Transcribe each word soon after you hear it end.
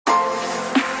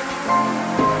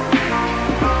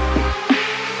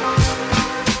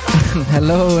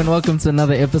Hello and welcome to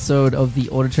another episode of the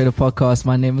Auto Trader Podcast.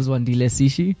 My name is Wandile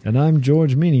Sishi. And I'm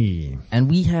George Mini. And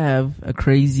we have a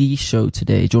crazy show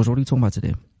today. George, what are you talking about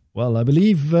today? Well, I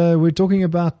believe we're talking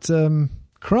about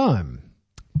crime.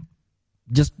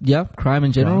 Crime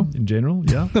in general? Crime in general,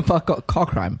 yeah. Car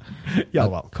crime. Yeah,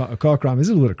 well, car crime is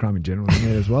a little bit of crime in general in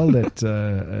there as well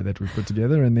that we've put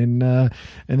together. And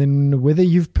then whether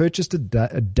you've purchased a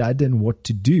dud and what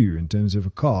to do in terms of a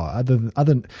car.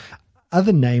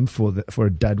 Other name for a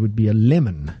dud would be a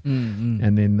lemon. Mm-hmm.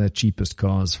 And then the cheapest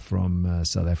cars from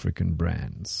South African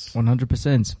brands.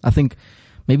 100%. I think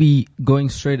maybe going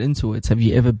straight into it, have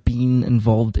you ever been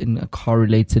involved in a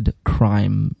car-related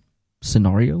crime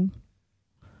scenario?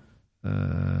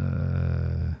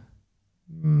 Not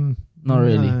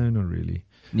really. No, not really.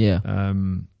 Yeah.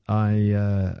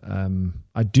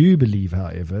 I do believe,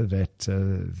 however, that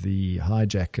the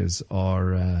hijackers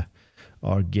are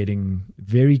getting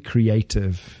very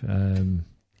creative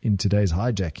in today's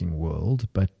hijacking world.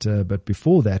 But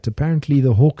before that, apparently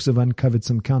the Hawks have uncovered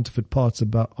some counterfeit parts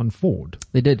on Ford.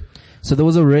 They did. So there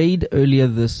was a raid earlier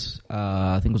this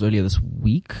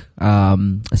week.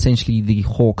 Essentially the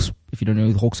Hawks, if you don't know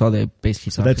who the Hawks are, they're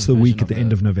basically so that's the week at the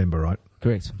end of November, right?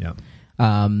 Correct. Yeah.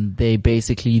 They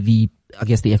basically the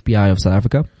FBI of South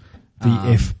Africa. The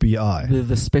FBI.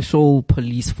 The special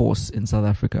police force in South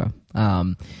Africa.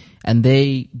 And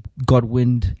they got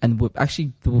wind and they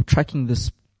were tracking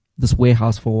this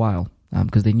warehouse for a while,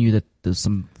 because they knew that there's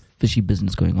some fishy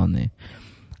business going on there.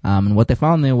 And what they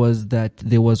found there was that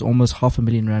there was almost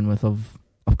 500,000 rand worth of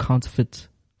counterfeit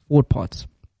Ford parts.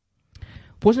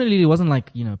 Fortunately, it wasn't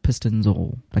like, pistons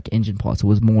or like engine parts. It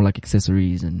was more like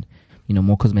accessories and,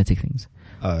 more cosmetic things.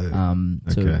 Okay.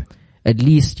 So at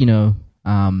least,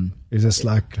 is this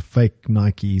like fake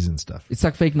Nikes and stuff? It's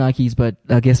like fake Nikes, but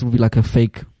I guess it would be like a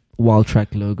fake Wild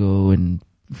Track logo and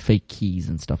fake keys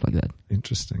and stuff like that.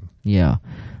 Interesting. Yeah.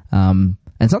 And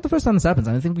it's not the first time this happens.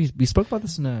 I think we spoke about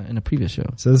this in a previous show.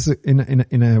 So this is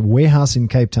in a warehouse in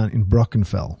Cape Town in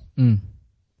Brockenfell.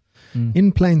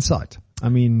 In plain sight. I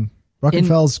mean,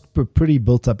 Brockenfell's a pretty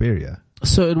built up area.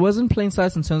 So it was in plain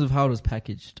sight in terms of how it was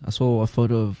packaged. I saw a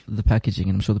photo of the packaging,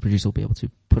 and I'm sure the producer will be able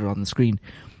to put it on the screen.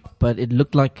 But it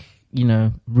looked like,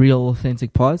 real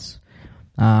authentic parts.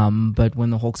 But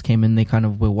when the Hawks came in, they kind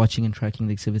of were watching and tracking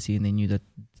the activity, and they knew that,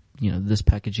 this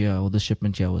package here or this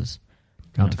shipment here was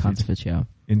counterfeit. Yeah.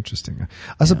 Interesting.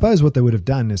 I suppose what they would have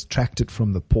done is tracked it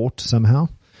from the port somehow,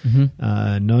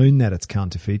 knowing that it's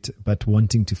counterfeit, but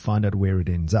wanting to find out where it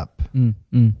ends up.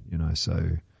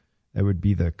 So that would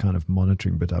be the kind of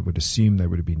monitoring bit I would assume they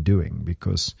would have been doing,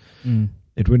 because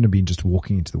it wouldn't have been just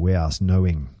walking into the warehouse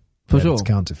knowing that it's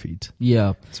counterfeit.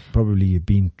 Yeah. It's probably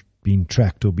been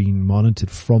tracked or being monitored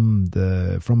from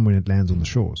when it lands on the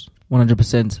shores.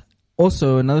 100%.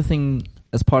 Also, another thing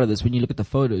as part of this, when you look at the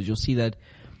photos, you'll see that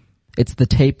it's the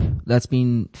tape that's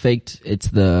been faked. It's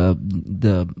this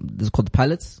is called the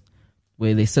pallets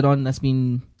where they sit on.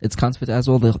 It's counterfeit as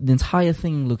well. The entire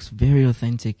thing looks very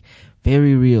authentic,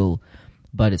 very real,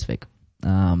 but it's fake.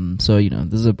 So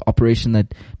this is an operation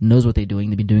that knows what they're doing.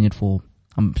 They've been doing it for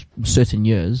certain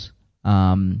years.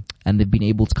 And they've been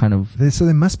able to kind of... So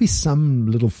there must be some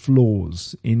little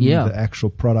flaws in the actual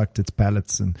product, its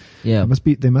pallets, and there must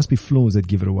be flaws that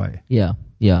give it away. Yeah.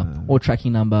 Or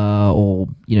tracking number, or,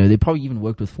 they probably even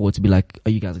worked with Ford to be like,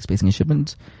 are you guys expecting a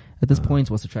shipment at this point?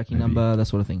 What's the tracking number? That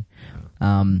sort of thing.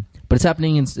 But it's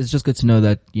happening, and it's just good to know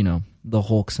that, the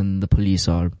Hawks and the police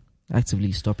are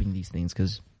actively stopping these things,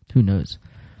 because who knows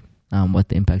what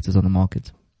the impact is on the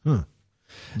market. Huh.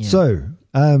 Yeah. So,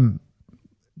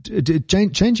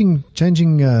 changing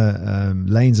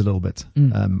lanes a little bit.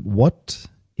 What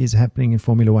is happening in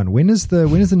Formula One? When is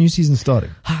the new season starting?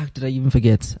 Did I even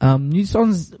forget? New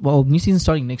season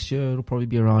starting next year. It'll probably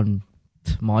be around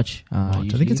March. I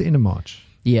think it's the end of March.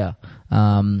 Yeah.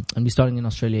 And we're starting in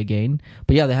Australia again.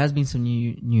 But yeah, there has been some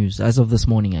new news as of this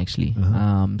morning, actually.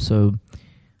 So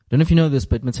don't know if you know this,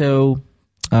 but Matteo,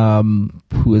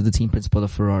 who is the team principal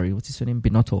of Ferrari, what's his surname?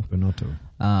 Binotto.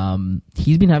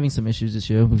 He's been having some issues this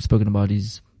year. We've spoken about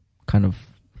his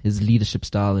leadership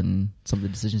style and some of the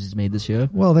decisions he's made this year.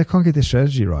 Well, they can't get their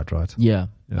strategy right. Yeah.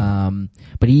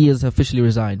 But he has officially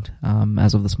resigned,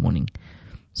 as of this morning.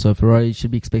 So Ferrari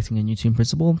should be expecting a new team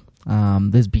principal.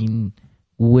 There's been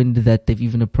wind that they've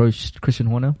even approached Christian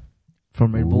Horner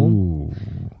from Red Bull.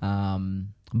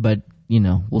 But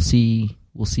we'll see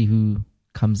who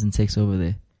comes and takes over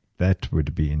there. That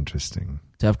would be interesting.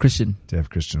 To have Christian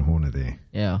Horner there.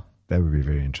 Yeah. That would be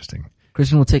very interesting.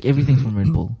 Christian will take everything from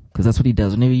Red Bull, because that's what he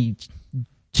does. Whenever he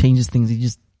changes things,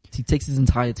 he takes his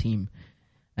entire team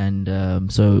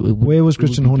And so where was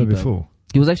Christian Horner before?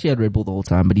 He was actually at Red Bull the whole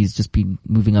time, but he's just been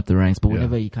moving up the ranks. But Yeah.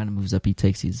 whenever he kind of moves up, he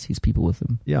takes his people with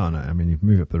him. Yeah, I know. I mean, you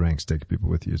move up the ranks, take people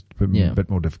with you. It's a bit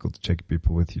more difficult to take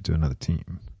people with you to another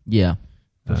team. Yeah,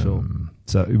 for sure.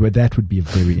 So that would be a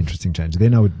very interesting change.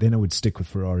 Then I would stick with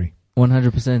Ferrari.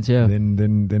 100%. Yeah. Then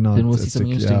we'll see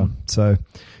something interesting. Yeah. So,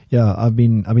 yeah, I've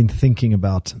been thinking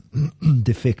about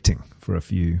defecting for a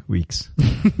few weeks.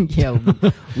 Yeah,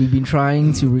 we've been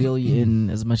trying to reel you in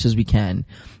as much as we can.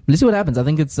 Let's see what happens. I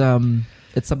think it's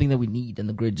something that we need in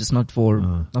the grid, just not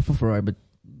for Ferrari, but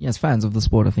as fans of the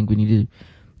sport. I think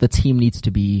the team needs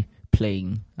to be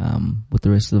playing with the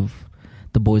rest of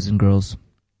the boys and girls.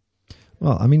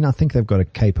 Well, I mean, I think they've got a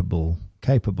capable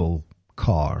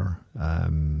car.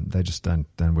 They just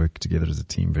don't work together as a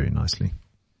team very nicely.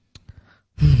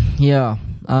 Yeah.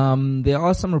 There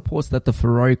are some reports that the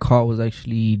Ferrari car was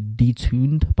actually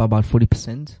detuned by about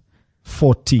 40%.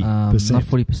 40%? Not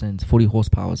 40%, 40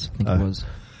 horsepower, I think it was.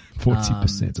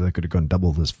 40%, so they could have gone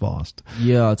double this fast.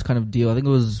 Yeah, it's kind of deal. I think it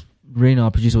was Reina,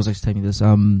 our producer, was actually telling me this.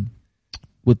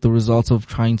 With the results of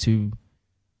trying to,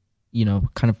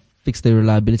 kind of fix the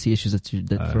reliability issues that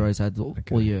Ferrari's had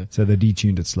all year. So they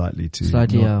detuned it slightly to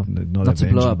not to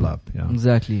blow up. Yeah.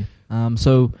 Exactly.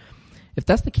 So if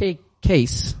that's the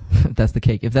case,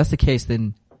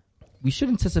 then we should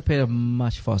anticipate a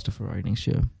much faster Ferrari next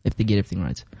year if they get everything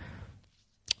right.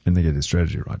 And they get their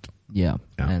strategy right. Yeah,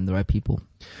 and the right people.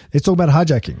 Let's talk about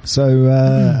hijacking. So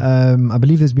I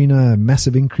believe there's been a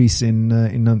massive increase in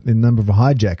number of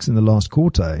hijacks in the last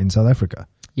quarter in South Africa.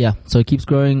 Yeah, so it keeps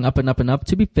growing up and up and up.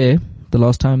 To be fair, the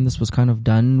last time this was kind of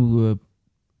done,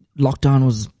 lockdown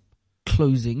was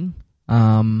closing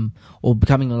or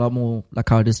becoming a lot more like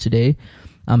how it is today.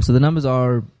 So the numbers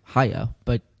are higher,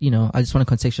 but I just want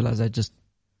to contextualize that just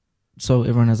so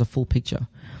everyone has a full picture.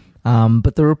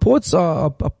 But the reports are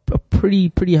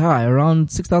pretty high.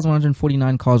 Around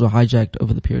 6,149 cars were hijacked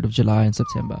over the period of July and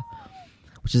September,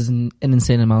 which is an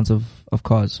insane amount of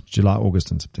cars. July,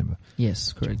 August, and September.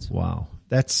 Yes, correct. Wow.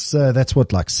 That's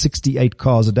what, like 68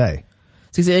 cars a day?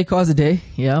 68 cars a day,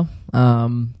 yeah.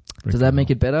 Does that make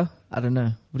it better? I don't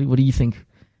know. What do you think?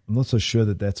 I'm not so sure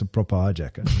that that's a proper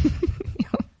hijacker.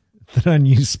 They don't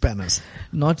use spanners.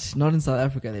 Not in South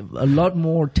Africa. They're a lot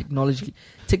more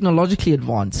technologically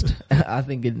advanced, I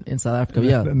think, in South Africa.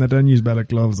 Yeah. And they don't use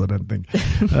balaclavas, I don't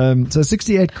think. So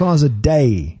 68 cars a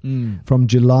day from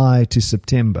July to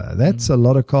September. That's a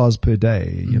lot of cars per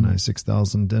day,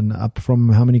 6,000, and up from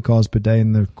how many cars per day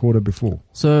in the quarter before?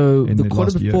 So the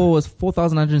quarter before was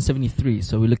 4,173.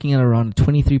 So we're looking at around a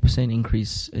 23%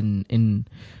 increase in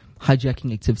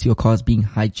hijacking activity or cars being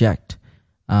hijacked.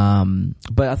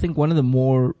 But I think one of the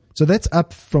more... So that's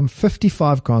up from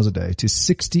 55 cars a day to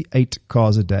 68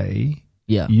 cars a day.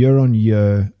 Yeah. Year on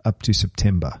year up to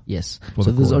September. Yes.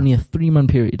 So there's only a 3-month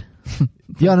period.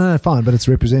 Yeah, no, fine, but it's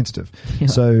representative. Yeah.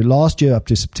 So last year up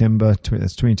to September,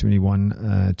 that's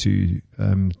 2021, to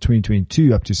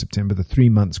 2022 up to September, the 3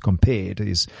 months compared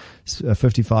is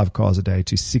 55 cars a day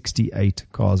to 68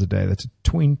 cars a day. That's a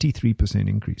 23%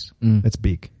 increase. That's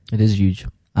big. It is huge.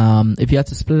 If you had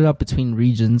to split it up between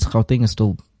regions, Gauteng is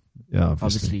still,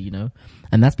 obviously,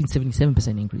 and that's been 77%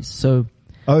 increase. So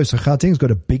Gauteng's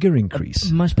got a bigger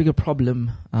increase, a much bigger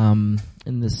problem,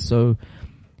 in this. So,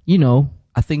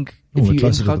 I think if you're in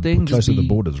Gauteng, closer to the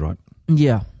borders, right?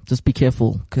 Yeah, just be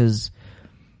careful because,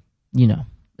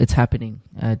 it's happening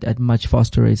at much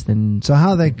faster rates than. So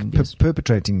how are they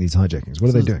perpetrating these hijackings?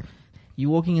 What are they doing?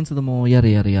 You're walking into the mall, yada,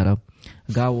 yada, yada.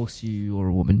 A guy walks to you or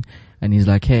a woman and he's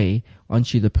like, hey,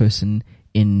 aren't you the person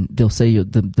they'll say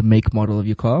the make model of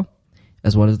your car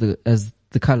as well as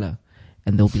the color.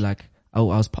 And they'll be like, oh,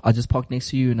 I just parked next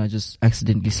to you and I just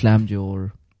accidentally slammed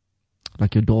your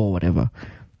door or whatever.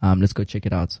 Let's go check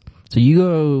it out. So you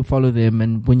go follow them,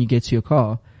 and when you get to your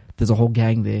car, there's a whole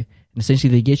gang there. And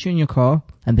essentially they get you in your car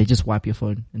and they just wipe your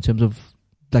phone in terms of,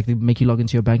 like, they make you log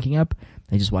into your banking app.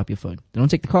 They just wipe your phone. They don't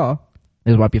take the car.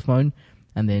 They wipe your phone,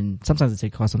 and then sometimes they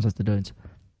take cars, sometimes they don't.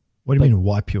 What do you mean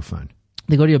wipe your phone?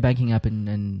 They go to your banking app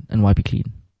and wipe you clean.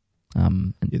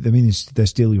 They mean they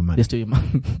steal your money. They steal your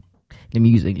money. Let me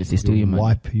use English. They steal your money.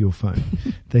 Wipe your phone.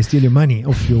 They steal your money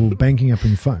off your banking app on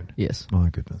your phone. Yes. My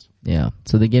goodness. Yeah.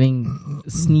 So they're getting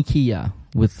sneakier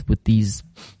with these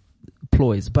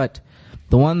ploys. But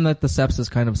the one that the SAPS has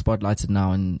kind of spotlighted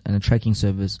now and a tracking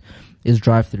service is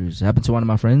drive-thrus. It happened to one of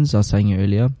my friends. I was saying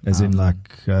earlier. As in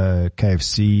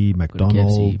KFC,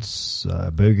 McDonald's,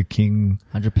 Burger King.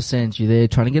 100%. You're there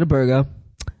trying to get a burger,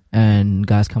 and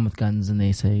guys come with guns and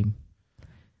they say,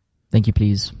 thank you,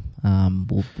 please.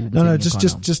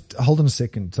 Just hold on a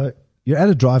second. So you're at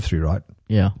a drive-thru, right?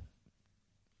 Yeah.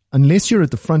 unless you're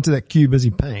at the front of that queue busy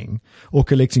paying or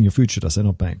collecting your food, should I say,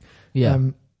 not paying. Yeah.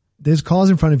 There's cars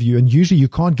in front of you, and usually you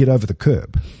can't get over the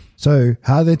curb. So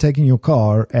how are they taking your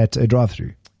car at a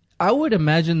drive-through? I would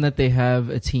imagine that they have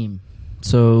a team.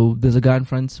 So there's a guy in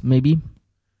front, maybe,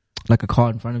 like a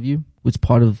car in front of you, which is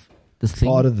part of this thing.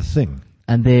 Part of the thing.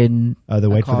 And then they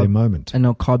wait for their moment. And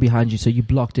a car behind you, so you're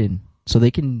blocked in. So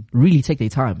they can really take their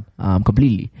time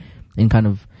completely in kind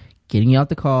of getting you out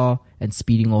the car and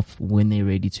speeding off when they're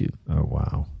ready to. Oh,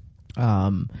 wow.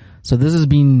 So this has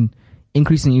been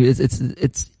increasing.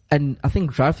 It's and I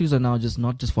think drive-thrus are now just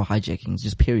not just for hijacking,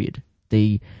 just period.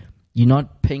 You're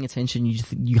not paying attention.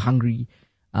 You're hungry,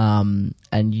 and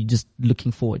you're just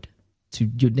looking forward to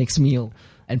your next meal.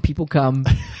 And people come.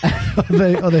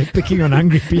 Are they picking on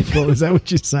hungry people? Is that what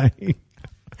you're saying?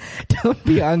 Don't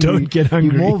be hungry. Don't get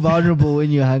hungry. You're more vulnerable when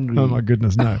you're hungry. Oh my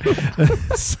goodness, no. Look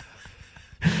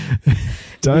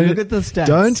at the stats.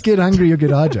 Don't get hungry, you'll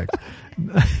get hijacked.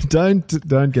 Don't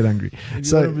get hungry.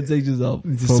 You want to protect yourself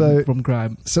from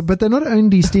crime. But they're not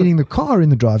only stealing the car in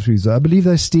the drive-thrus, though. I believe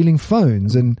they're stealing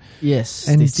phones and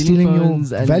stealing your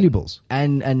valuables.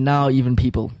 And now even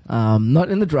people. Not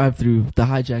in the drive-thru, the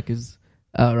hijackers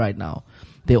right now.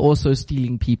 They're also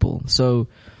stealing people. So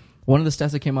one of the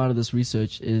stats that came out of this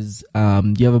research is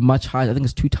you have a much higher, I think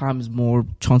it's 2 times more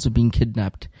chance of being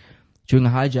kidnapped during a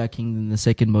hijacking than the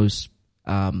second most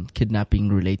kidnapping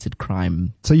related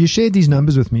crime. So you shared these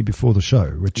numbers with me before the show,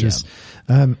 which is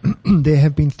there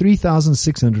have been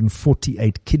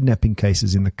 3,648 kidnapping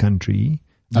cases in the country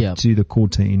up to the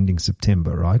quarter ending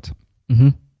September, right? Mm-hmm.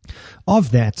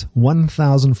 Of that,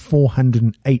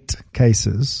 1,408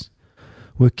 cases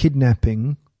were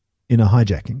kidnapping in a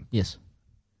hijacking. Yes.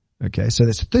 Okay, so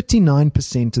that's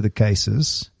 39% of the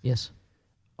cases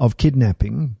of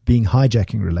kidnapping being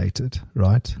hijacking related,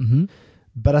 right? Mm-hmm.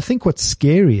 But I think what's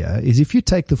scarier is if you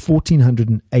take the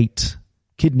 1,408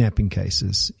 kidnapping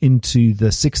cases into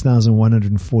the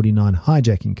 6,149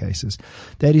 hijacking cases,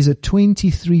 that is a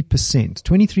 23%.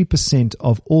 23%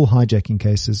 of all hijacking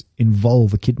cases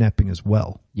involve a kidnapping as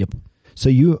well. Yep. So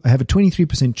you have a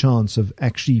 23% chance of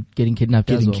actually getting kidnapped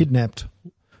in a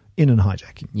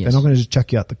hijacking. Yes. They're not going to just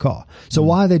chuck you out the car. So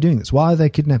why are they doing this? Why are they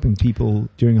kidnapping people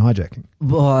during a hijacking?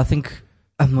 Well, I think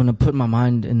I'm going to put my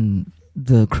mind in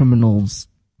the criminal's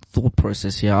thought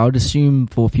process here. I would assume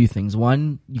for a few things.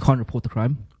 One, you can't report the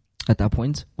crime at that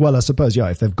point. Well, I suppose,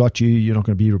 if they've got you, you're not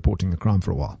going to be reporting the crime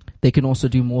for a while. They can also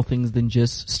do more things than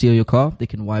just steal your car. They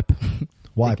can wipe.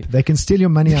 They can steal your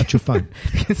money out your phone.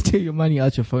 They can steal your money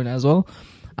out your phone as well.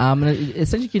 And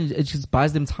essentially, it just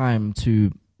buys them time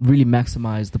to really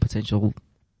maximize the potential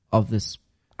of this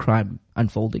crime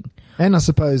unfolding. And I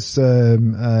suppose, get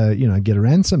a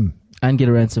ransom. And get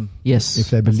a ransom, yes. If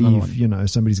they believe,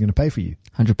 somebody's going to pay for you.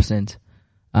 100%.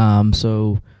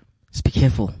 So just be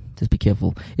careful. Just be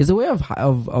careful. Is there a way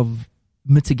of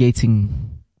mitigating?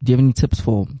 Do you have any tips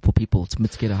for people to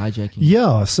mitigate a hijacking?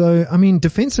 Yeah. So,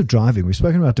 defensive driving. We've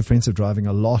spoken about defensive driving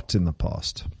a lot in the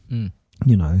past. Mm.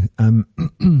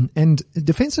 And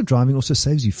defensive driving also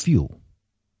saves you fuel.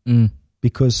 Mm.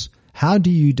 Because how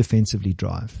do you defensively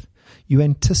drive? You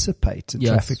anticipate a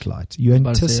traffic light. You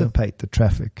anticipate the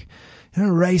traffic.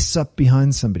 Race up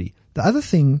behind somebody. The other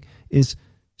thing is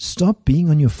stop being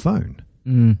on your phone.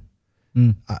 Mm.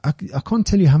 Mm. I can't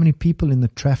tell you how many people in the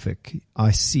traffic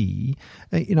I see.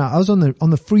 I was on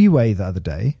the freeway the other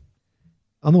day,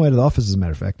 on the way to the office, as a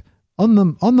matter of fact, on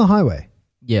the highway.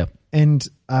 Yeah. And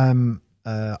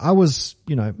I was,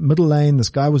 middle lane. This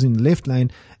guy was in the left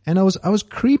lane, and I was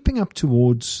creeping up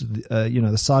towards,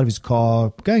 the side of his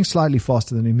car, going slightly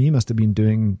faster than him. He must have been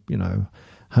doing,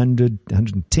 100,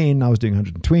 110. I was doing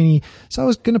 120. So I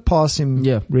was going to pass him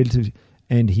relatively,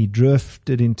 and he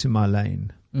drifted into my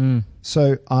lane. Mm.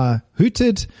 So I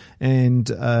hooted, and,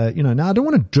 now I don't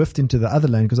want to drift into the other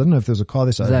lane because I don't know if there's a car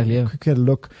there. So exactly, I quickly had a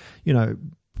look,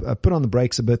 put on the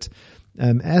brakes a bit.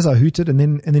 As I hooted, and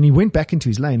then he went back into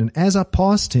his lane, and as I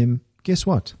passed him, guess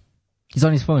what? He's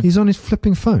on his phone. He's on his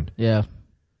flipping phone. Yeah.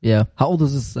 Yeah. How old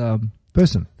is this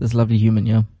person? This lovely human,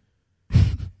 yeah.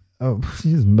 Oh,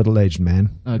 he's a middle-aged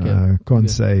man. Okay. Can't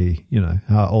say,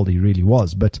 how old he really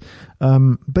was, but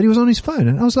he was on his phone,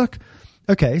 and I was like,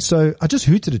 okay, so I just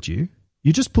hooted at you.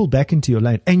 You just pulled back into your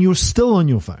lane, and you're still on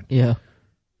your phone. Yeah.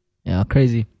 Yeah.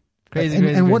 Crazy.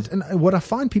 What I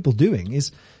find people doing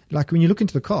is, like when you look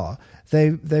into the car,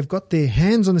 they've got their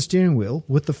hands on the steering wheel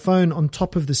with the phone on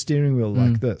top of the steering wheel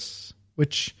like this,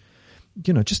 which,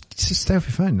 just stay off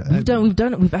your phone.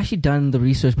 We've actually done the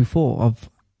research before of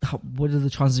what are the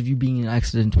chances of you being in an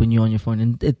accident when you're on your phone?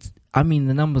 And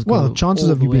the numbers go Well, chances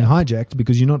all of the you way being up. hijacked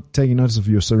because you're not taking notice of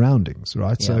your surroundings,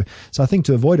 right? Yeah. So I think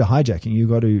to avoid a hijacking, you've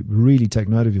got to really take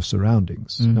note of your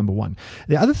surroundings. Number one.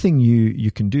 The other thing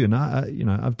you can do, and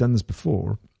I've done this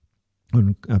before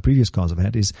on previous cars I've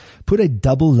had, is put a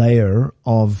double layer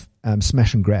of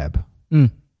smash and grab.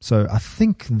 So I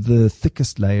think the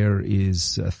thickest layer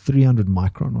is 300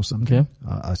 micron or something. Okay.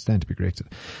 I stand to be corrected.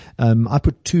 I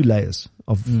put 2 layers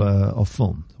of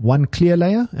film, one clear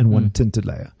layer and one tinted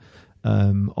layer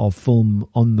of film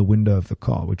on the window of the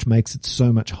car, which makes it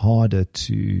so much harder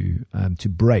to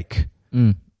brake.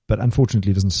 But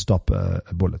unfortunately, it doesn't stop a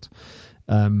bullet.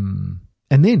 And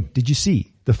then, did you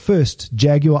see the first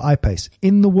Jaguar I-Pace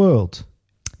in the world?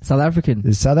 South African.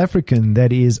 The South African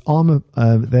that is armor.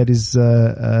 I think they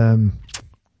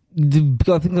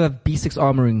have B6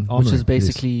 armoring, which is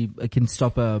basically it can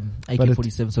stop a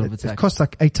AK-47 sort of attack. It costs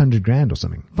like $800,000 or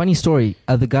something. Funny story.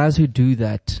 The guys who do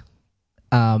that,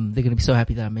 they're going to be so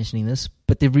happy that I'm mentioning this.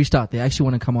 But they've reached out. They actually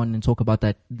want to come on and talk about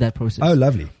that process. Oh,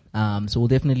 lovely. So we'll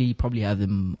definitely probably have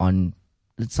them on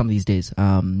some of these days,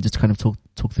 just to kind of talk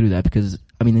through that, because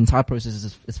the entire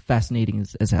process is fascinating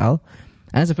as hell.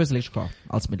 And it's the first electric car,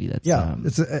 ultimately. That's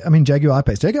Jaguar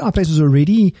I-Pace. Jaguar I-Pace was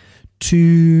already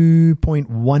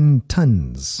 2.1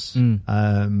 tons.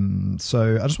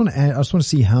 So I just want to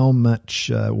see how much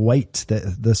weight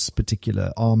that this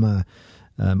particular armor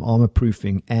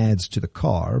proofing adds to the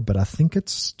car. But I think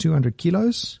it's 200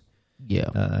 kilos.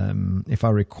 Yeah. If I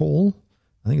recall,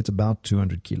 I think it's about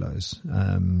 200 kilos.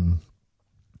 And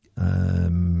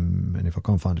if I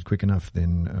can't find it quick enough,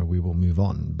 then we will move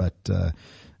on. But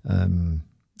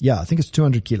I think it's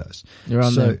 200 kilos.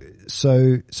 Around there.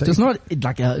 So it's not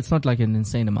like an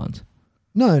insane amount.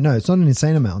 No, it's not an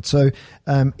insane amount. So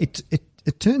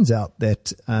it turns out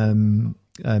that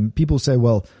people say,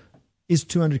 well, is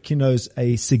 200 kilos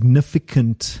a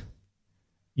significant,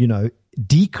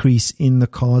 decrease in the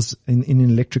cars in an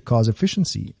electric car's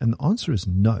efficiency? And the answer is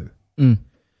no,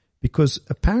 because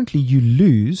apparently you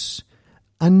lose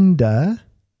under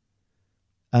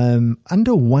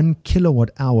 1 kilowatt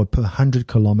hour per 100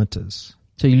 kilometers.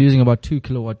 So you're losing about 2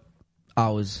 kilowatt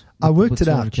hours. I worked it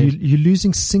out. You're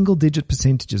losing single digit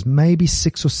percentages, maybe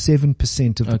 6 or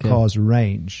 7% of the car's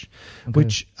range,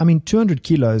 which 200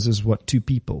 kilos is what 2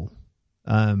 people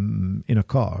in a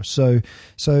car. So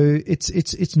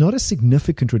it's not a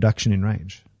significant reduction in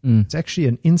range. It's actually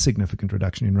an insignificant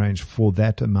reduction in range for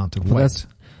that amount of weight.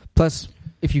 Plus,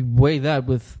 if you weigh that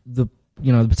with the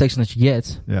protection that you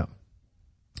get, I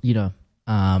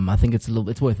think it's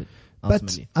worth it.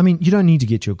 Ultimately. But you don't need to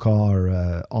get your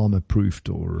car armor proofed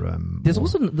or. There's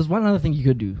one other thing you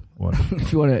could do. What?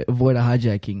 If you want to avoid a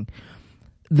hijacking.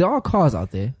 There are cars out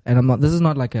there, and this is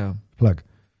not like a plug.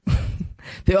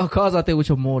 There are cars out there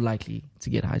which are more likely to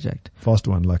get hijacked. Fast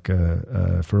one, like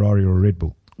a Ferrari or a Red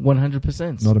Bull.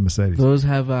 100%. Not a Mercedes. Those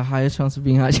have a higher chance of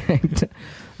being hijacked.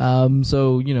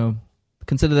 So,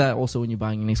 consider that also when you're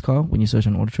buying your next car, when you search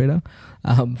on Auto Trader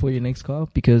for your next car,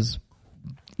 because,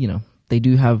 they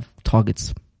do have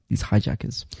targets, these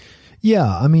hijackers.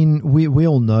 Yeah, we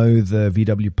all know the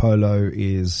VW Polo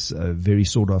is a very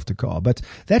sought after car, but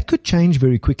that could change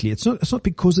very quickly. It's not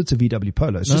because it's a VW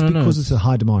Polo. It's just because it's a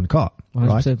high demand car, 100%.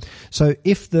 Right? So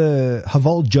if the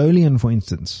Haval Jolion, for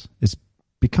instance, is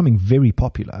becoming very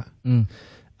popular, you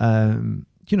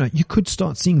could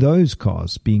start seeing those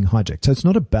cars being hijacked. So it's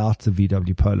not about the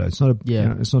VW Polo. It's not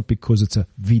it's not because it's a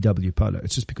VW Polo.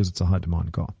 It's just because it's a high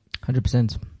demand car.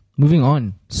 100%. Moving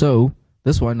on. So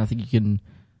this one, I think a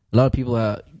lot of people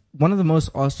one of the most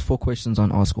asked for questions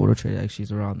on Ask Auto Trader actually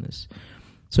is around this.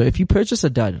 So if you purchase a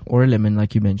dud or a lemon,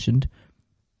 like you mentioned,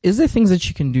 is there things that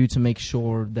you can do to make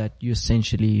sure that you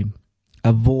essentially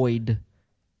avoid,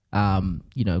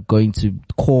 going to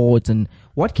court, and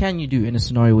what can you do in a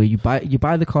scenario where you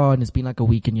buy the car and it's been like a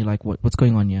week and you're like, what's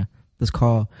going on here? This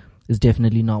car is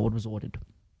definitely not what was ordered,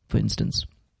 for instance,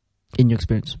 in your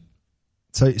experience.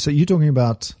 So you're talking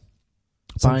about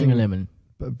buying a lemon.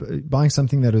 Buying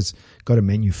something that has got a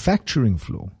manufacturing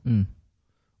flaw.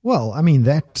 Well,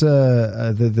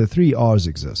 the 3 R's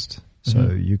exist.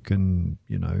 So you can,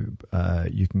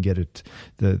 you can get it.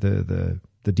 The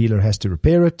dealer has to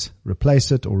repair it,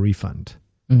 replace it, or refund.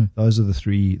 Those are the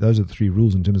three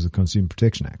rules in terms of the Consumer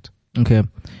Protection Act. Okay.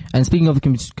 And speaking of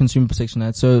the Consumer Protection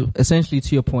Act, so essentially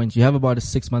to your point, you have about a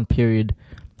 6-month period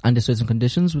under certain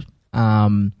conditions,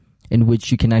 in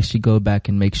which you can actually go back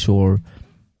and make sure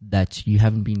that you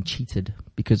haven't been cheated,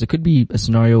 because it could be a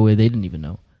scenario where they didn't even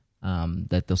know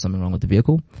that there's something wrong with the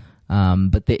vehicle.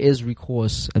 But there is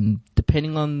recourse, and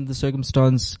depending on the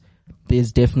circumstance,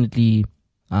 there's definitely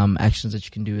actions that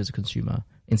you can do as a consumer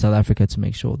in South Africa to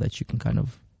make sure that you can kind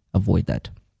of avoid that.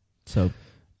 So,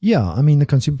 yeah, I mean, the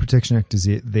Consumer Protection Act is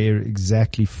there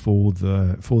exactly for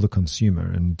the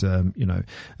consumer. And,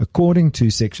 according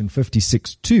to Section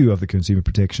 56(2) of the Consumer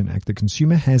Protection Act, the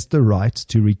consumer has the right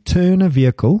to return a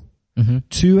vehicle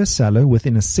to a seller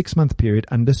within a 6-month period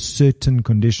under certain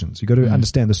conditions. You got to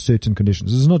understand the certain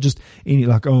conditions. This is not just any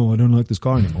I don't like this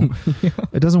car anymore.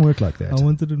 It doesn't work like that. I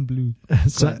want it in blue.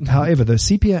 So, however, the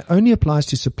CPA only applies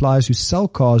to suppliers who sell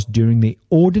cars during the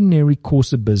ordinary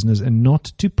course of business and not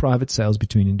to private sales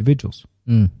between individuals.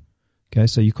 Okay,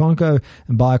 so you can't go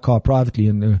and buy a car privately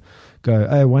and go,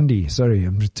 "Hey, Wendy, sorry,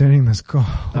 I'm returning this car."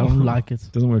 I don't like it.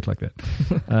 Doesn't work like that.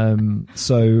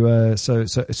 So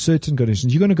certain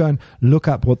conditions. You're going to go and look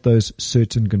up what those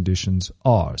certain conditions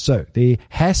are. So there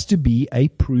has to be a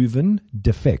proven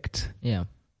defect. Yeah.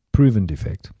 Proven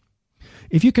defect.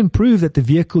 If you can prove that the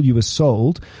vehicle you were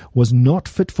sold was not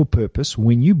fit for purpose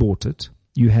when you bought it,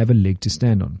 you have a leg to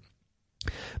stand on.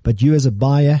 But you as a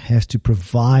buyer have to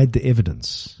provide the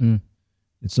evidence.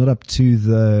 It's not up to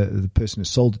the person who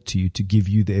sold it to you to give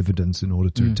you the evidence in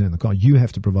order to return the car. You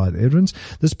have to provide the evidence.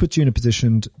 This puts you in a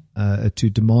position to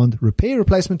demand repair,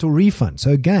 replacement, or refund.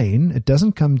 So again, it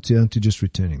doesn't come down to just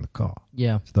returning the car.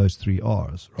 Yeah. It's those 3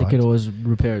 R's, right? They can always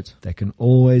repair it. They can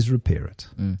always repair it.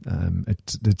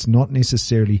 It's not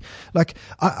necessarily like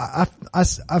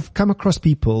I've come across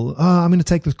people. I'm going to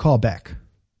take this car back.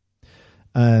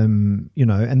 And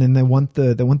then they want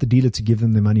the dealer to give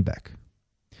them their money back.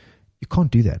 You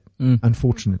can't do that,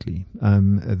 unfortunately.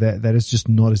 That is just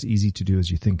not as easy to do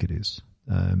as you think it is.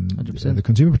 100%. The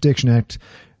Consumer Protection Act,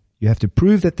 you have to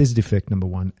prove that there's a defect, number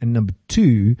one. And number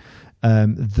two,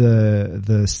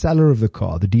 the seller of the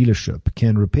car, the dealership,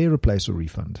 can repair, replace, or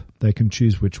refund. They can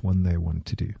choose which one they want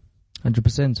to do.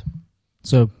 100%.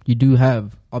 So you do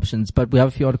have options, but we have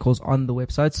a few articles on the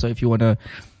website. So if you want to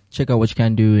check out what you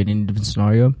can do in any different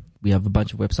scenario, we have a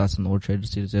bunch of websites on the Auto Trader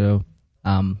 0.0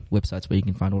 websites where you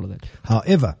can find all of that.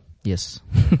 However, yes,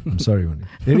 I'm sorry, Wendy.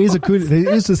 There is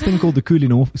this thing called the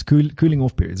cooling off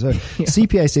period. So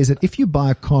CPA says that if you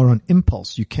buy a car on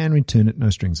impulse, you can return it,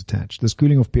 no strings attached. This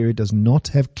cooling off period does not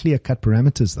have clear cut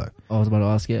parameters, though. I was about to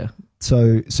ask, yeah.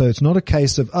 So it's not a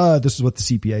case of, this is what the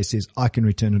CPA says, I can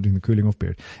return it during the cooling off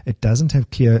period. It doesn't have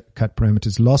clear cut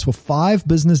parameters. It lasts for 5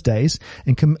 business days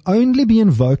and can only be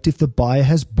invoked if the buyer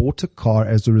has bought a car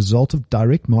as a result of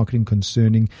direct marketing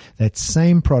concerning that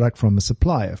same product from a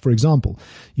supplier. For example,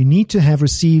 you need to have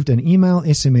received an email,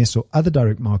 SMS, or other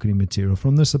direct marketing material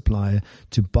from the supplier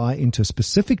to buy into a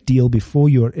specific deal before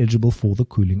you are eligible for the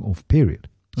cooling off period.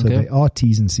 So Okay. they are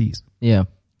T's and C's. Yeah.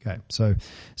 Okay, so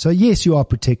yes, you are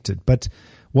protected, but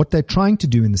what they're trying to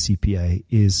do in the CPA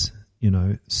is,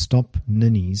 stop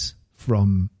ninnies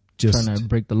from just Trying to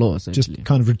break the law, essentially. just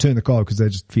kind of return the car because they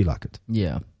just feel like it.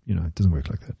 Yeah. It doesn't work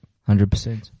like that.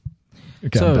 100%.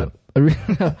 Okay, I'm done.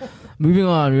 So, moving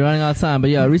on, we're running out of time. But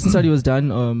yeah, a recent study was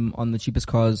done on the cheapest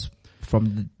cars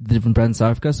from the different brands in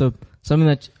South Africa. So something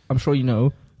that I'm sure you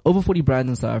know, over 40 brands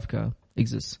in South Africa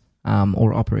exist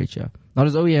or operate here. Not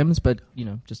as OEMs, but,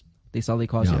 just they sell their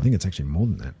cars Yeah, here. I think it's actually more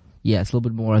than that. Yeah, it's a little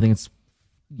bit more. I think it's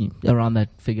around that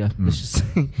figure. Let's just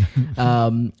say.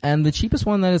 And the cheapest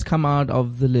one that has come out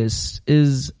of the list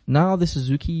is now the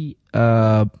Suzuki.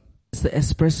 It's the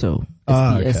Espresso.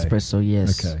 It's the Espresso,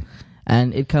 yes. Okay.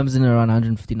 And it comes in around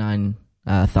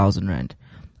 159,000 rand.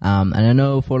 And I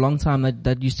know for a long time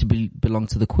that used to belong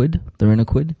to the Kwid, the Renault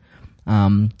Kwid.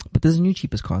 But there's a new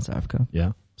cheapest car in South Africa.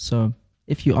 Yeah. So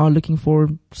if you are looking for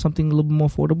something a little bit more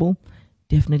affordable,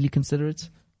 definitely consider it.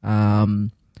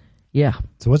 Yeah.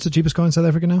 So what's the cheapest car in South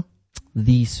Africa now?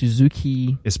 The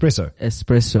Suzuki Espresso.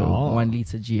 1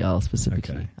 liter GL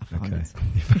specifically. Okay. I found Okay.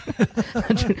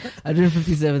 it.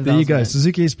 157,000. There you go.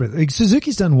 Suzuki Espresso.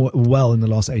 Suzuki's done well in the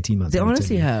last 18 months. They let me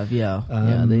honestly tell you. have,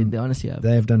 yeah. They honestly have.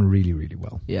 They have done really, really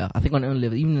well. Yeah. I think on own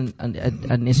level, even at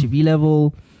an SUV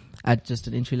level, at just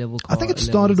an entry level car. I think it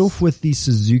started levels. off with the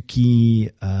Suzuki,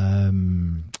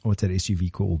 what's that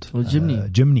SUV called? Well, Jimny.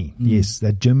 Jimny. Yes,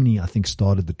 that Jimny I think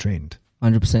started the trend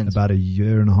 100%. about a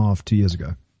year and a half, 2 years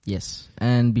ago. Yes.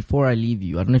 And before I leave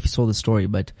you, I don't know if you saw the story,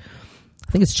 but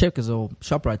I think it's Checkers or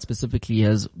ShopRite specifically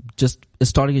is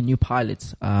starting a new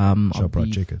pilot.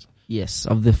 ShopRite Checkers. Yes,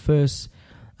 of the first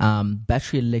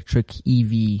battery electric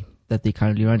EV that they're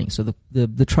currently running. So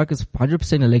the truck is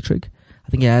 100% electric. I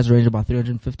think it has a range of about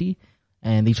 350,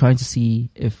 and they're trying to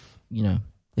see if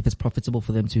it's profitable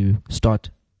for them to start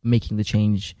making the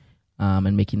change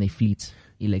and making their fleet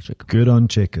electric. Good on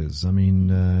Checkers. I mean,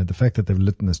 the fact that they've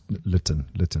listen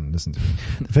to me.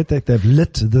 The fact that they've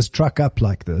lit this truck up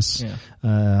like this. Yeah.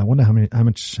 I wonder how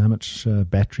much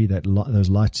battery those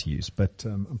lights use, but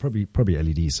probably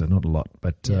LEDs, so not a lot.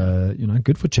 But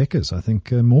good for Checkers. I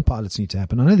think more pilots need to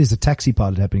happen. I know there's a taxi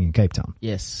pilot happening in Cape Town.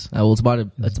 Yes, well, it's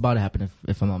about to happen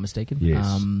if I'm not mistaken.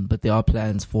 Yes. But there are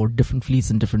plans for different fleets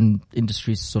and different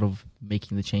industries sort of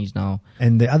making the change now.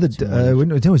 And the other,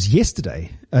 it was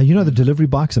yesterday. The delivery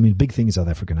bikes. I mean, big thing in South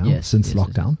Africa now since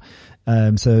lockdown.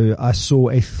 Yes. So I saw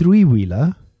a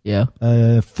 3-wheeler,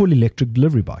 full electric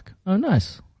delivery bike. Oh,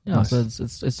 nice. Yeah, nice. So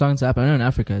it's starting to happen. I know in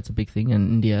Africa it's a big thing, and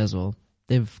India as well.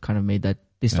 They've kind of made that.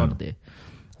 They started there.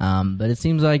 But it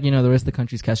seems like, the rest of the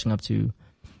country's catching up to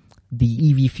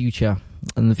the EV future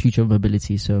and the future of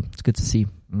mobility. So it's good to see.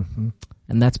 Mm-hmm.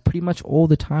 And that's pretty much all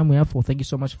the time we have for. Thank you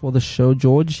so much for the show,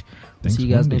 George. Thanks, see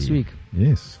you guys next week.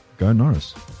 Yes. Go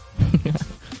Norris.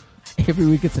 Every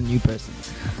week it's a new person.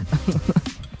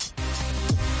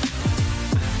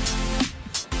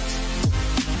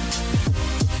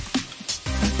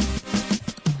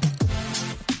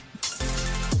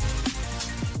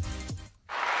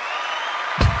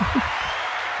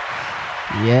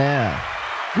 Yeah.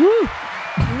 Woo!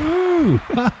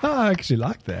 I actually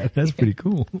like that. That's pretty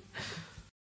cool.